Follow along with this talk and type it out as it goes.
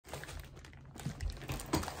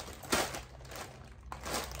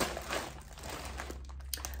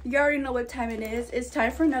You already know what time it is. It's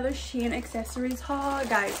time for another SHEIN accessories haul.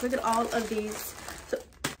 Guys, look at all of these.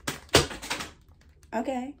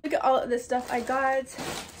 Okay, look at all of this stuff I got.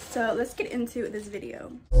 So let's get into this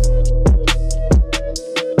video.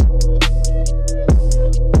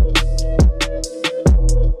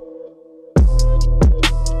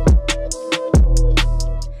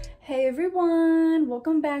 Hey everyone,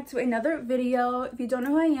 welcome back to another video. If you don't know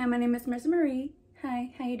who I am, my name is Miss Marie.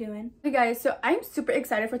 Hi, how you doing? Hey guys, so I'm super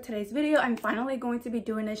excited for today's video. I'm finally going to be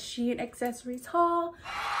doing a SHEIN accessories haul.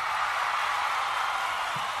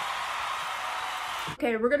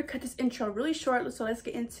 Okay, we're gonna cut this intro really short, so let's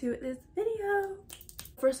get into this video.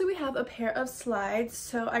 Firstly, we have a pair of slides.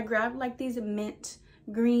 So I grabbed like these mint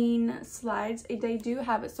green slides. They do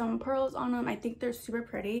have some pearls on them. I think they're super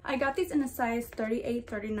pretty. I got these in a size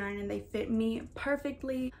 38-39 and they fit me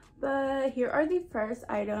perfectly. But here are the first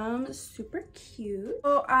items. Super cute.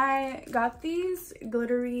 So I got these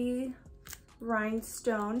glittery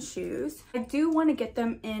rhinestone shoes. I do want to get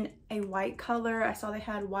them in a white color. I saw they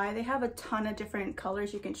had white. They have a ton of different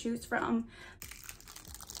colors you can choose from.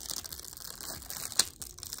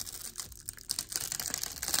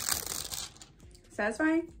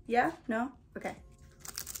 Satisfying? Yeah? No? Okay.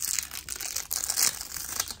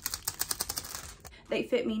 They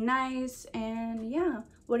fit me nice, and yeah.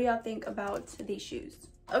 What do y'all think about these shoes?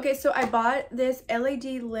 Okay, so I bought this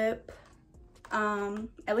LED lip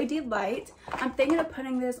LED light. I'm thinking of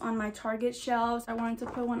putting this on my Target shelves. I wanted to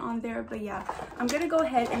put one on there, but yeah, I'm gonna go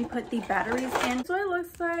ahead and put the batteries in. So it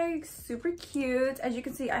looks like super cute. As you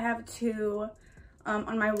can see, I have two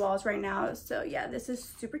on my walls right now. So yeah, this is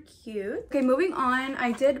super cute. Okay, moving on,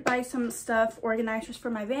 I did buy some stuff, organizers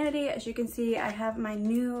for my vanity. As you can see, I have my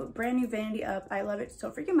brand new vanity up. I love it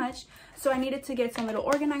so freaking much. So I needed to get some little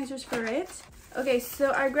organizers for it. Okay,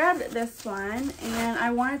 so I grabbed this one and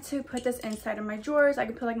I wanted to put this inside of my drawers. I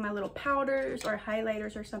could put like my little powders or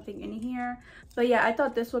highlighters or something in here. But yeah, I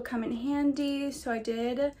thought this would come in handy. So I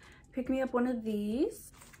did pick me up one of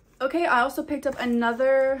these. Okay, I also picked up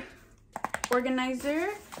another organizer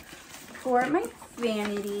for my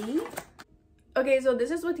vanity. Okay, so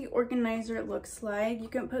this is what the organizer looks like. You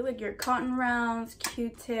can put like your cotton rounds,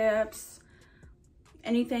 Q-tips,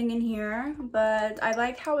 anything in here, but I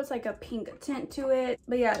like how it's like a pink tint to it.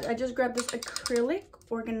 But yeah, I just grabbed this acrylic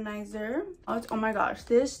organizer. Oh my gosh,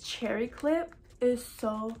 this cherry clip is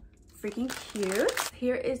so freaking cute.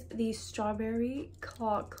 Here is the strawberry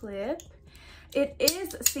claw clip.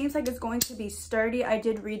 It seems like it's going to be sturdy. I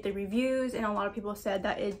did read the reviews and a lot of people said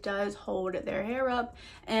that it does hold their hair up,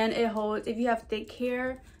 and it holds if you have thick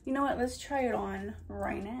hair. You know what, let's try it on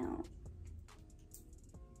right now.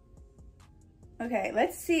 Okay,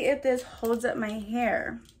 let's see if this holds up my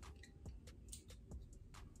hair.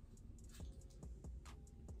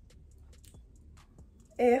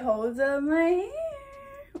 It holds up my hair.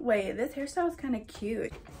 Wait, this hairstyle is kind of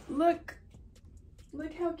cute. Look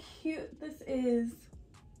how cute this is.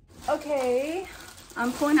 Okay,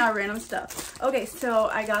 I'm pulling out random stuff. Okay, so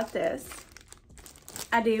I got this.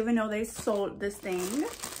 I didn't even know they sold this thing.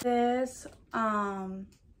 This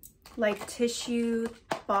like tissue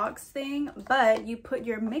box thing, but you put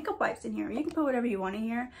your makeup wipes in here. You can put whatever you want in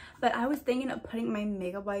here, but I was thinking of putting my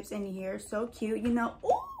makeup wipes in here. So cute, you know.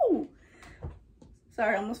 Ooh,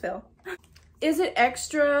 sorry, I almost fell. Is it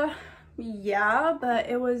extra? Yeah, but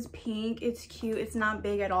it was pink. It's cute. It's not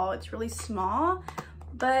big at all. It's really small,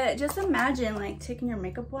 but just imagine like taking your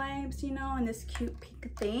makeup wipes, you know, and this cute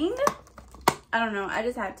pink thing. I don't know, I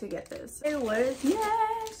just had to get this. Okay, what is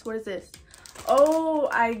next? What is this? Oh,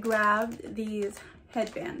 I grabbed these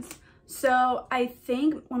headbands. So I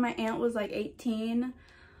think when my aunt was like 18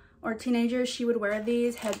 or teenager, she would wear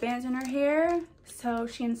these headbands in her hair. So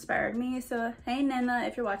she inspired me. So hey Nana,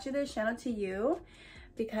 if you're watching this, shout out to you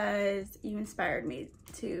because you inspired me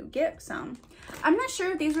to get some. I'm not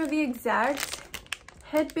sure if these were the exact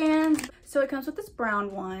headbands. So it comes with this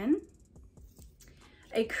brown one,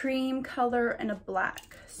 a cream color, and a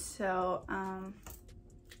black. So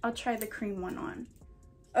I'll try the cream one on.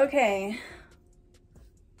 Okay,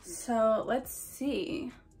 so let's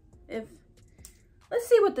see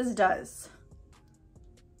what this does.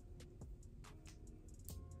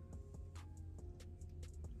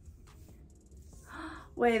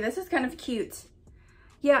 Wait, this is kind of cute.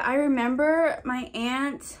 Yeah, I remember my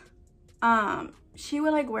aunt, she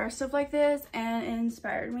would like wear stuff like this and it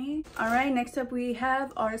inspired me. All right, next up we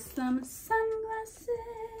have some sunglasses.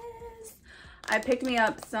 I picked me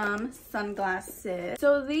up some sunglasses.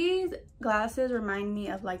 So these glasses remind me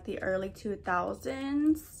of like the early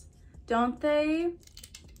 2000s, don't they?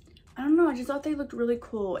 I don't know, I just thought they looked really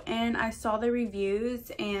cool, and I saw the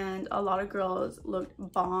reviews and a lot of girls looked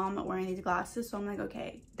bomb wearing these glasses, so I'm like,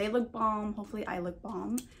 okay, they look bomb, hopefully I look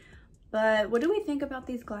bomb. But what do we think about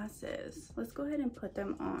these glasses? Let's go ahead and put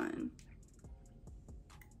them on.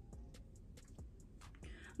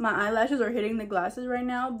 My eyelashes are hitting the glasses right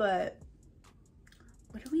now, but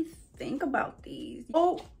what do we think about these?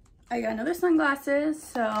 Oh, I got another sunglasses.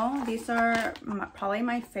 So these are probably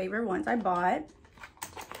my favorite ones I bought.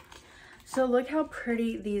 So look how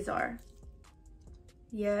pretty these are.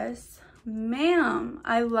 Yes, ma'am.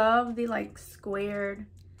 I love the like squared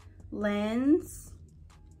lens.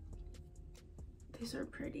 These are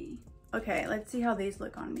pretty. Okay, let's see how these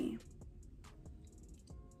look on me.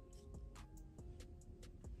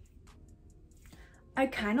 I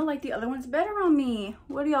kind of like the other ones better on me.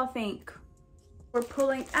 What do y'all think? We're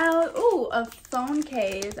pulling out, ooh, a phone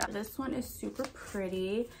case. This one is super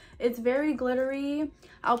pretty. It's very glittery.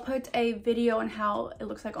 I'll put a video on how it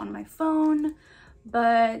looks like on my phone,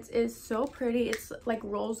 but it's so pretty. It's like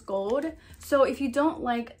rose gold. So if you don't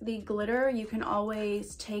like the glitter, you can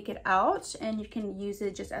always take it out and you can use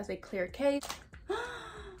it just as a clear case.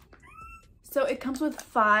 So it comes with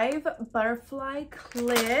 5 butterfly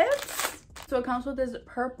clips. So it comes with this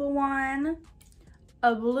purple one,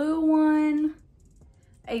 a blue one,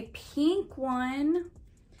 a pink one,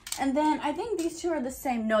 and then I think these two are the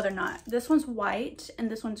same. No, they're not. This one's white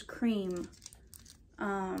and this one's cream.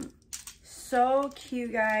 So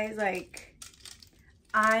cute, guys. Like,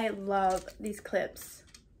 I love these clips.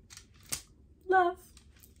 Love.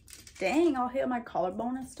 Dang, I'll hit my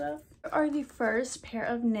collarbone and stuff. Are the first pair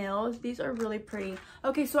of nails. These are really pretty.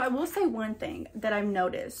 Okay, so I will say one thing that I've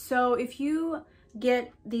noticed. So if you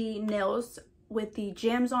get the nails with the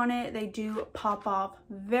gems on it, they do pop off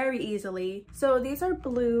very easily. So these are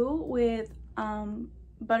blue with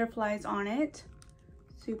butterflies on it.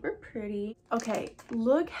 Super pretty. Okay,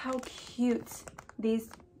 look how cute these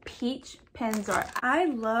peach pens are. I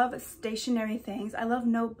love stationery things. I love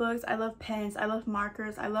notebooks, I love pens, I love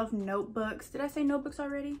markers, I love notebooks. Did I say notebooks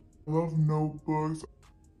already? Love notebooks.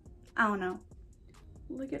 I don't know.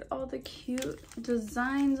 Look at all the cute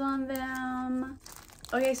designs on them.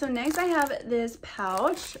 Okay, so next I have this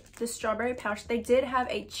pouch, this strawberry pouch. They did have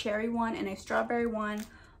a cherry one and a strawberry one,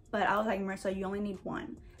 but I was like, Marissa, you only need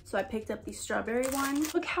one. So I picked up the strawberry one.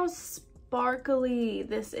 Look how sparkly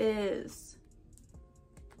this is.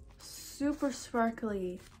 Super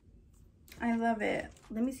sparkly. I love it.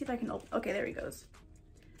 Let me see if I can open. Okay, there he goes.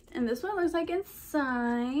 And this one looks like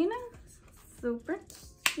inside. Super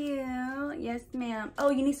cute. Yes, ma'am. Oh,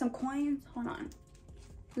 you need some coins? Hold on.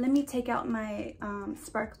 Let me take out my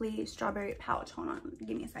sparkly strawberry pouch. Hold on.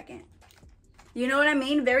 Give me a second. You know what I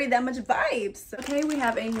mean? Very that much vibes. Okay, we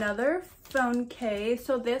have another phone case.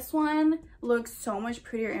 So this one looks so much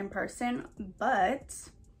prettier in person, but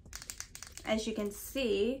as you can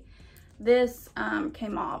see, this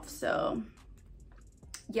came off. So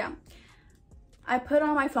yeah, I put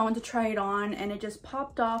on my phone to try it on and it just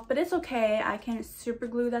popped off, but it's okay. I can super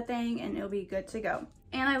glue that thing and it'll be good to go.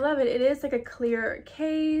 And I love it. It is like a clear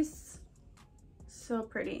case. So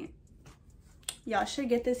pretty. Y'all should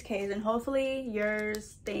get this case and hopefully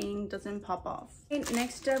yours thing doesn't pop off. Okay,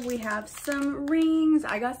 next up we have some rings.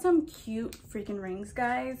 I got some cute freaking rings,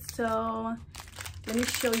 guys. So let me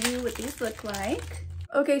show you what these look like.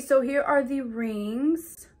 Okay, so here are the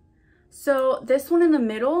rings. So this one in the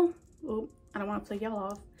middle, oh, I don't want to flick y'all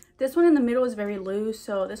off. This one in the middle is very loose,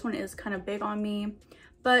 so this one is kind of big on me,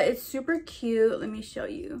 but it's super cute. Let me show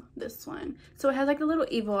you this one. So it has like a little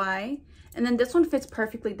evil eye, and then this one fits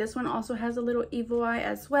perfectly. This one also has a little evil eye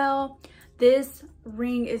as well. This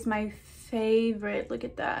ring is my favorite. Look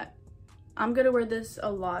at that. I'm gonna wear this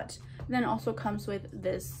a lot. And then it also comes with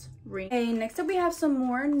this ring. Okay, next up we have some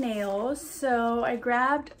more nails. So I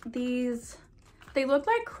grabbed these. They look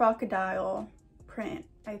like crocodile print,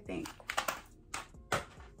 I think.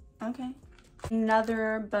 Okay.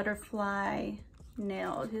 Another butterfly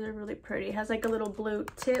nail. These are really pretty. It has like a little blue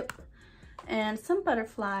tip and some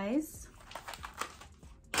butterflies.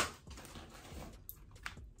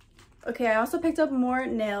 Okay, I also picked up more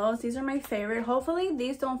nails. These are my favorite. Hopefully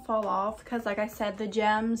these don't fall off because like I said, the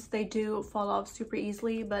gems, they do fall off super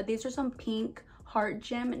easily, but these are some pink heart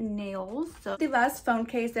gem nails. So the last phone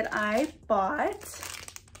case that I bought.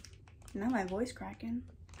 Now my voice cracking.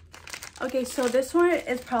 Okay, so this one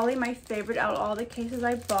is probably my favorite out of all the cases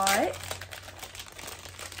I bought.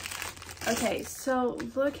 Okay, so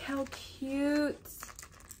look how cute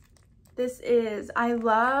this is. I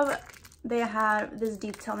love they have this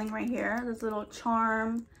detailing right here, this little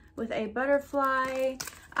charm with a butterfly.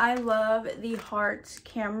 I love the heart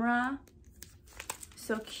camera,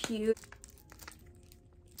 so cute.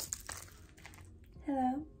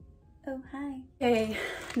 Hello. Oh, hi. Okay,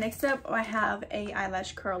 next up I have a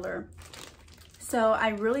eyelash curler. So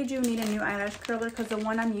I really do need a new eyelash curler because the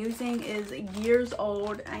one I'm using is years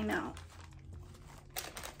old. I know.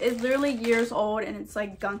 It's literally years old and it's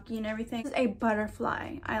like gunky and everything. This is a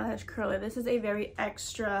butterfly eyelash curler. This is a very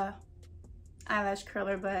extra eyelash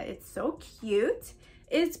curler, but it's so cute.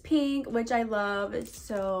 It's pink, which I love.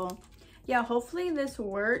 So yeah, hopefully this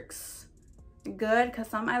works good because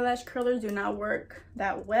some eyelash curlers do not work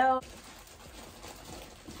that well.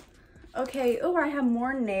 Okay, oh, I have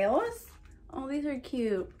more nails. Oh, these are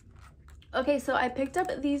cute. Okay, so I picked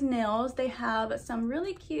up these nails. They have some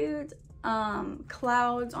really cute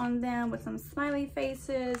clouds on them with some smiley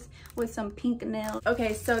faces with some pink nails.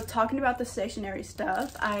 Okay, so talking about the stationery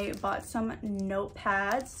stuff, I bought some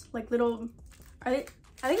notepads, like little, I think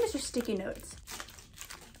it's just sticky notes.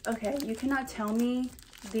 Okay, you cannot tell me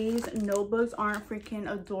these notebooks aren't freaking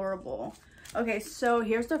adorable. Okay, so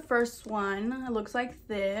here's the first one. It looks like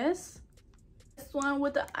this. This one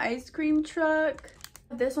with the ice cream truck.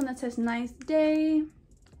 This one that says nice day.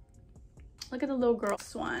 Look at the little girl.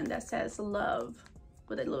 This one that says love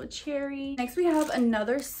with a little cherry. Next we have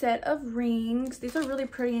another set of rings. These are really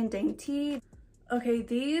pretty and dainty. Okay,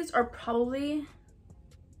 these are probably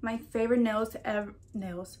my favorite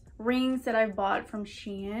rings that I bought from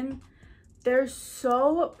SHEIN. They're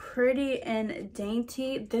so pretty and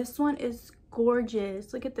dainty. This one is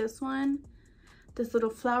gorgeous. Look at this one. This little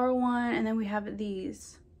flower one, and then we have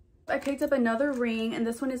these. I picked up another ring, and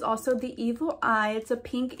this one is also the evil eye. It's a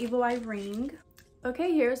pink evil eye ring.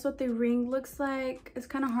 Okay, here's what the ring looks like. It's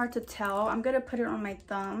kind of hard to tell. I'm gonna put it on my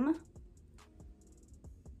thumb.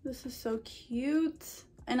 This is so cute,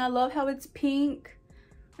 and I love how it's pink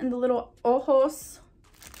and the little ojos.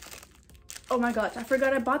 Oh my gosh, I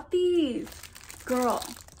forgot I bought these. Girl,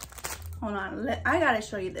 hold on, I gotta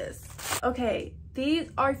show you this. Okay, these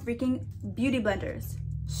are freaking beauty blenders.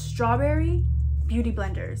 Strawberry beauty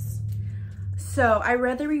blenders. So I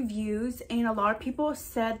read the reviews and a lot of people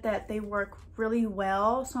said that they work really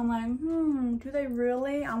well. So I'm like, do they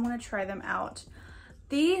really? I want to try them out.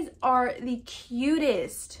 These are the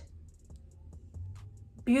cutest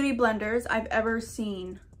beauty blenders I've ever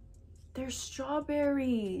seen. They're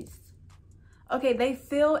strawberries. Okay, they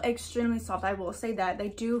feel extremely soft. I will say that. They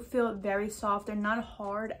do feel very soft. They're not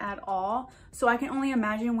hard at all. So I can only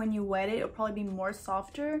imagine when you wet it, it'll probably be more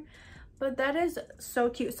softer. But that is so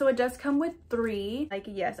cute. So it does come with 3. Like,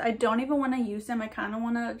 yes, I don't even want to use them. I kind of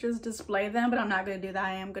want to just display them, but I'm not going to do that.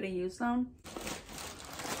 I am going to use them.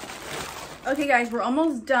 Okay, guys, we're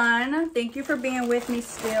almost done. Thank you for being with me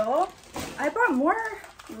still. I bought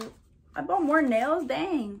more nails.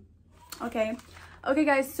 Dang. Okay. Okay,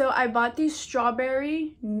 guys, so I bought these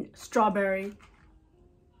strawberry. Do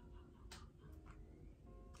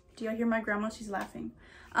y'all hear my grandma? She's laughing.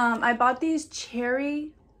 I bought these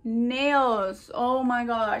cherry nails. Oh my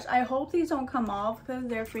gosh, I hope these don't come off because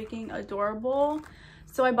they're freaking adorable.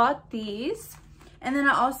 So I bought these, and then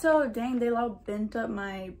I also, dang, they all bent up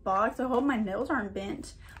my box. I hope my nails aren't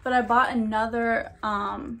bent. But I bought another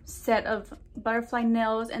set of butterfly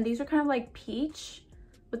nails, and these are kind of like peach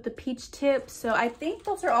with the peach tips. So I think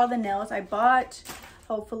those are all the nails I bought,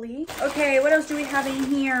 hopefully. Okay, what else do we have in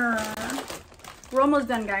here? We're almost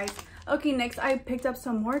done, guys. Okay, next I picked up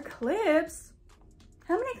some more clips.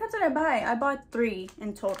 How many clips did I buy? I bought 3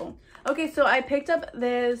 in total. Okay, so I picked up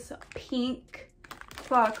this pink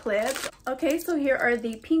claw clip. Okay, so here are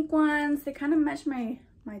the pink ones. They kind of match my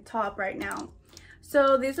top right now.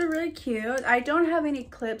 So these are really cute. I don't have any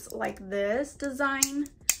clips like this design.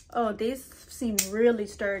 Oh, these seem really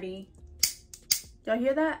sturdy. Y'all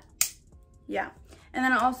hear that? Yeah. And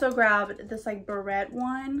then I also grabbed this like barrette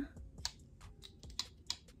one.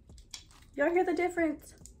 Y'all hear the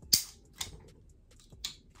difference?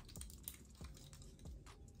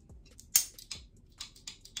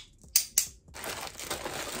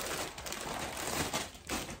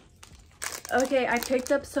 Okay, I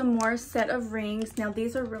picked up some more set of rings. Now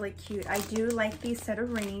these are really cute. I do like these set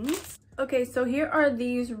of rings. Okay, so here are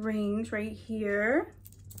these rings right here.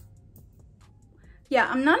 Yeah,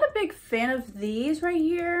 I'm not a big fan of these right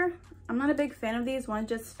here. I'm not a big fan of these. One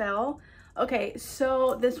just fell. Okay,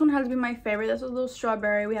 so this one has been my favorite. This is a little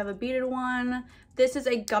strawberry. We have a beaded one. This is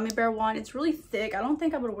a gummy bear one. It's really thick. I don't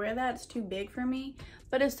think I would wear that. It's too big for me.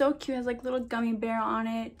 But it's so cute. It has like little gummy bear on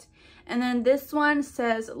it. And then this one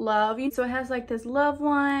says love. So it has like this love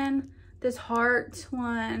one, this heart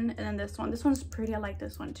one, and then this one. This one's pretty. I like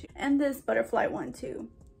this one too. And this butterfly one too.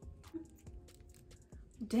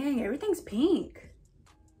 Dang, everything's pink,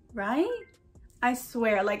 right? I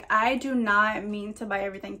swear, like, I do not mean to buy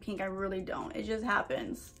everything pink. I really don't. It just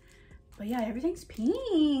happens. But yeah, everything's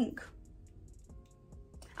pink.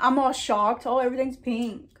 I'm all shocked. Oh, everything's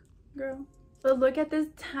pink, girl. But look at this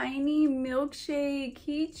tiny milkshake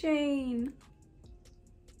keychain.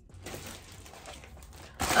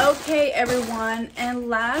 Okay, everyone, and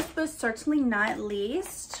last but certainly not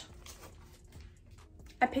least,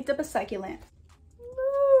 I picked up a succulent.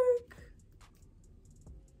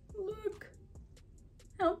 Look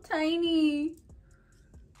how tiny.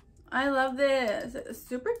 I love this. It's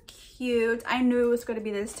super cute. I knew it was going to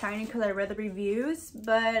be this tiny because I read the reviews,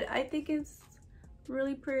 but I think it's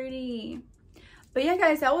really pretty. But yeah,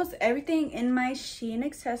 guys, that was everything in my SHEIN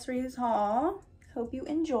accessories haul. Hope you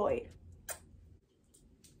enjoyed.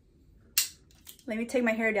 Let me take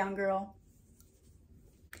my hair down, girl.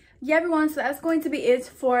 Yeah, everyone, so that's going to be it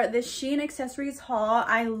for the SHEIN accessories haul.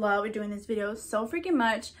 I love doing this video so freaking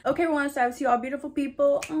much. Okay, everyone, so I'll see you all beautiful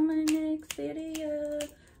people on my next video.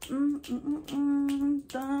 Don't,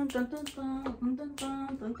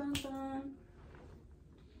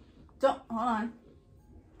 hold on.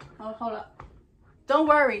 Hold up. Don't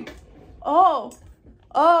worry. Oh.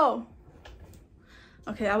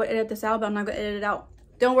 Okay, I would edit this out, but I'm not gonna edit it out.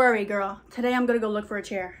 Don't worry, girl. Today I'm gonna go look for a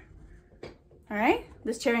chair. All right?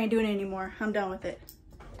 This chair ain't doing it anymore. I'm done with it.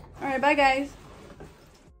 All right, bye, guys.